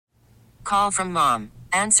Call from mom.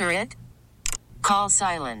 Answer it. Call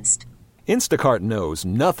silenced. Instacart knows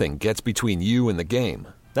nothing gets between you and the game.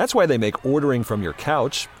 That's why they make ordering from your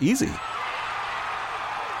couch easy.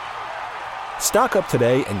 Stock up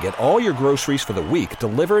today and get all your groceries for the week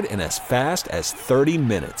delivered in as fast as 30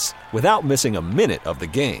 minutes without missing a minute of the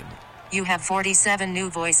game. You have 47 new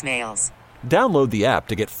voicemails. Download the app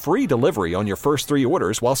to get free delivery on your first 3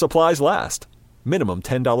 orders while supplies last. Minimum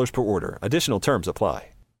 $10 per order. Additional terms apply.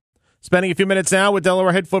 Spending a few minutes now with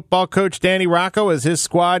Delaware head football coach Danny Rocco as his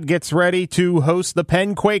squad gets ready to host the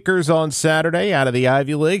Penn Quakers on Saturday out of the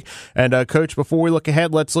Ivy League. And, Coach, before we look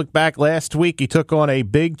ahead, let's look back. Last week, he took on a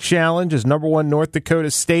big challenge as number 1 North Dakota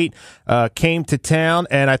State came to town,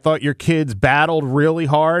 and I thought your kids battled really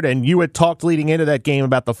hard. And you had talked leading into that game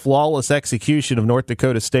about the flawless execution of North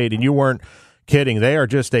Dakota State, and you weren't kidding. They are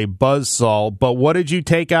just a buzzsaw. But what did you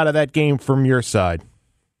take out of that game from your side?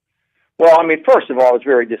 Well, I mean, first of all, I was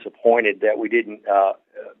very disappointed that we didn't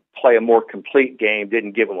play a more complete game,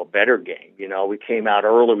 didn't give them a better game. You know, we came out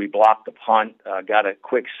early, we blocked the punt, got a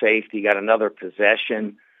quick safety, got another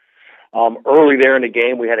possession. Early there in the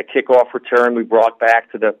game, we had a kickoff return. We brought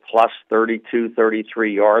back to the plus 32,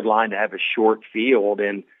 33-yard line to have a short field,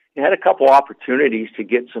 and we had a couple opportunities to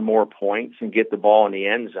get some more points and get the ball in the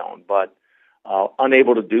end zone, but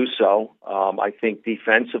unable to do so. I think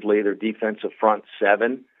defensively, their defensive front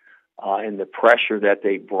seven, and the pressure that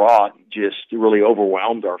they brought just really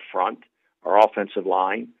overwhelmed our front, our offensive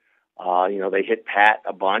line. They hit Pat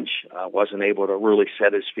a bunch, wasn't able to really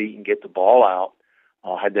set his feet and get the ball out.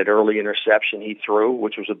 Had that early interception he threw,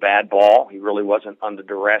 which was a bad ball. He really wasn't under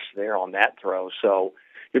duress there on that throw. So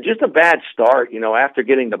it's just a bad start. You know, after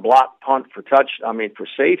getting the block punt for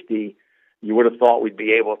safety, you would have thought we'd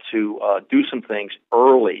be able to do some things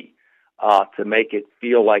early to make it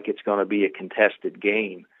feel like it's going to be a contested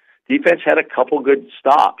game. Defense had a couple good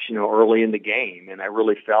stops, early in the game, and I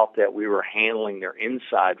really felt that we were handling their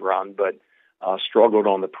inside run, but struggled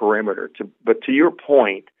on the perimeter. But to your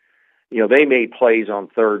point, they made plays on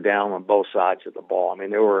third down on both sides of the ball. I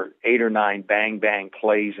mean, there were 8 or 9 bang-bang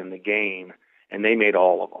plays in the game, and they made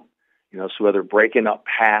all of them. So whether breaking up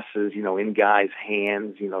passes, in guys'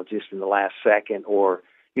 hands, just in the last second, or,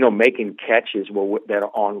 making catches that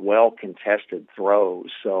are on well-contested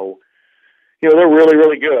throws. So, they're really,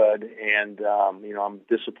 really good, and, I'm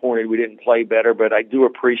disappointed we didn't play better, but I do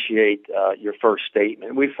appreciate your first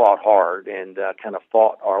statement. We fought hard and kind of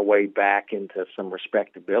fought our way back into some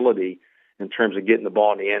respectability in terms of getting the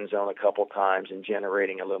ball in the end zone a couple times and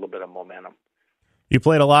generating a little bit of momentum. You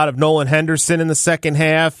played a lot of Nolan Henderson in the second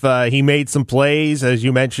half. He made some plays, as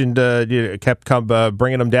you mentioned, you kept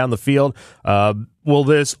bringing him down the field. Will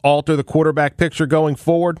this alter the quarterback picture going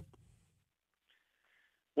forward?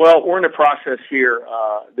 Well, we're in the process here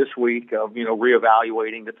this week of,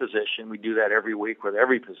 reevaluating the position. We do that every week with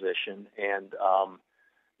every position. And,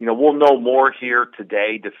 we'll know more here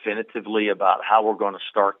today definitively about how we're going to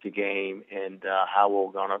start the game and how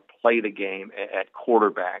we're going to play the game at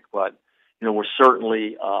quarterback. But, we're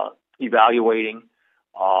certainly evaluating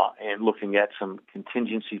and looking at some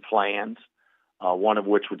contingency plans, one of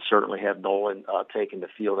which would certainly have Nolan taking the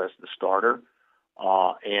field as the starter.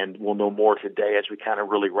 And we'll know more today as we kind of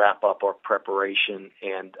really wrap up our preparation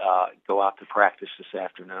and go out to practice this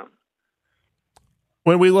afternoon.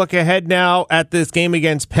 When we look ahead now at this game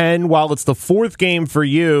against Penn, while it's the 4th game for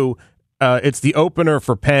you, it's the opener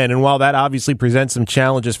for Penn, and while that obviously presents some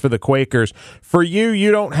challenges for the Quakers, for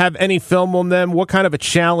you don't have any film on them. What kind of a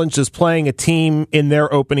challenge does playing a team in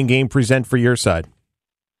their opening game present for your side?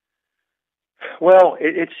 Well,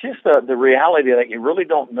 it's just the reality that you really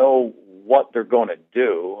don't know what they're going to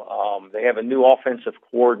do. They have a new offensive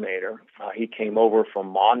coordinator. He came over from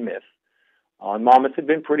Monmouth. Monmouth had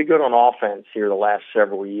been pretty good on offense here the last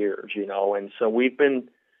several years, and so we've been,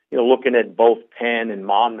 looking at both Penn and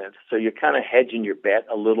Monmouth. So you're kind of hedging your bet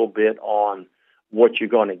a little bit on what you're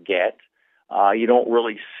going to get. You don't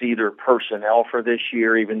really see their personnel for this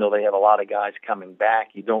year, even though they have a lot of guys coming back.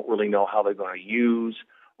 You don't really know how they're going to use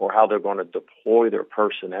or how they're going to deploy their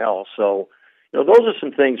personnel. So, those are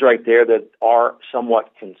some things right there that are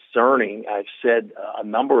somewhat concerning. I've said a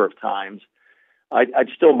number of times, I'd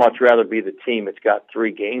still much rather be the team that's got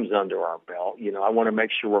 3 games under our belt. I want to make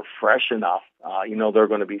sure we're fresh enough. They're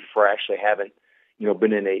going to be fresh. They haven't,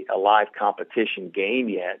 been in a live competition game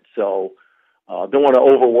yet. So don't want to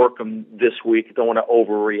overwork them this week. Don't want to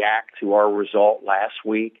overreact to our result last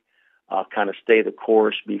week. Kind of stay the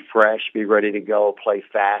course, be fresh, be ready to go, play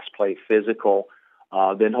fast, play physical.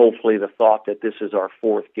 Then hopefully the thought that this is our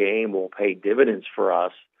 4th game will pay dividends for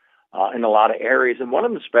us in a lot of areas. And one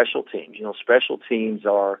of them is special teams. Special teams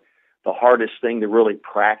are the hardest thing to really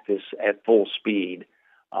practice at full speed.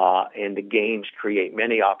 And the games create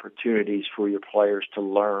many opportunities for your players to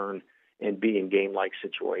learn and be in game-like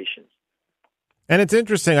situations. And it's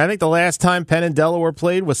interesting. I think the last time Penn and Delaware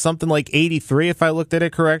played was something like 83, if I looked at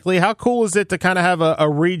it correctly. How cool is it to kind of have a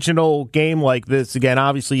regional game like this? Again,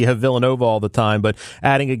 obviously you have Villanova all the time, but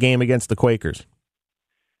adding a game against the Quakers.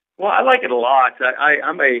 Well, I like it a lot.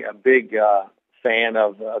 I'm a big fan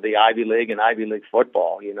of the Ivy League and Ivy League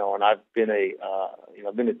football, and I've been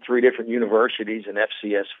I've been at 3 different universities in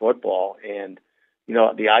FCS football, and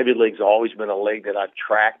the Ivy League's always been a league that I've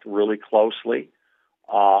tracked really closely.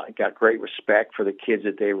 Got great respect for the kids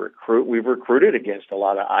that they recruit. We've recruited against a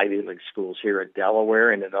lot of Ivy League schools here at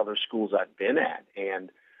Delaware and at other schools I've been at,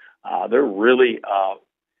 and they're really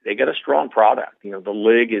they got a strong product. The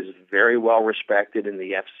league is very well respected in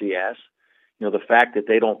the FCS. The fact that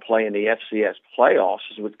they don't play in the FCS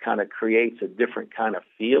playoffs is what kind of creates a different kind of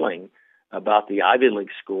feeling about the Ivy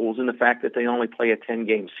League schools, and the fact that they only play a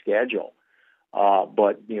 10-game schedule.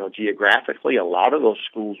 But geographically, a lot of those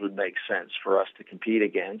schools would make sense for us to compete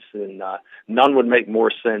against, and none would make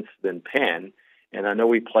more sense than Penn. And I know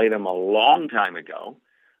we played them a long time ago.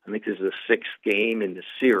 I think this is the 6th game in the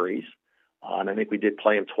series, and I think we did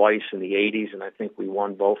play them twice in the 80s, and I think we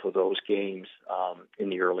won both of those games in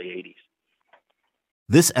the early 80s.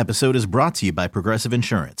 This episode is brought to you by Progressive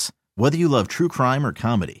Insurance. Whether you love true crime or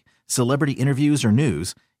comedy, celebrity interviews or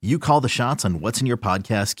news, you call the shots on what's in your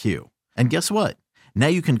podcast queue. And guess what? Now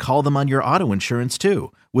you can call them on your auto insurance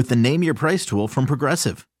too with the Name Your Price tool from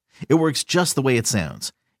Progressive. It works just the way it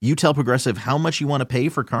sounds. You tell Progressive how much you want to pay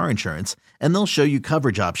for car insurance, and they'll show you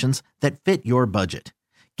coverage options that fit your budget.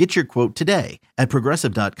 Get your quote today at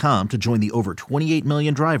Progressive.com to join the over 28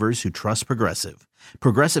 million drivers who trust Progressive.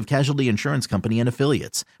 Progressive Casualty Insurance Company and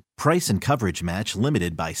Affiliates. Price and coverage match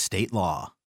limited by state law.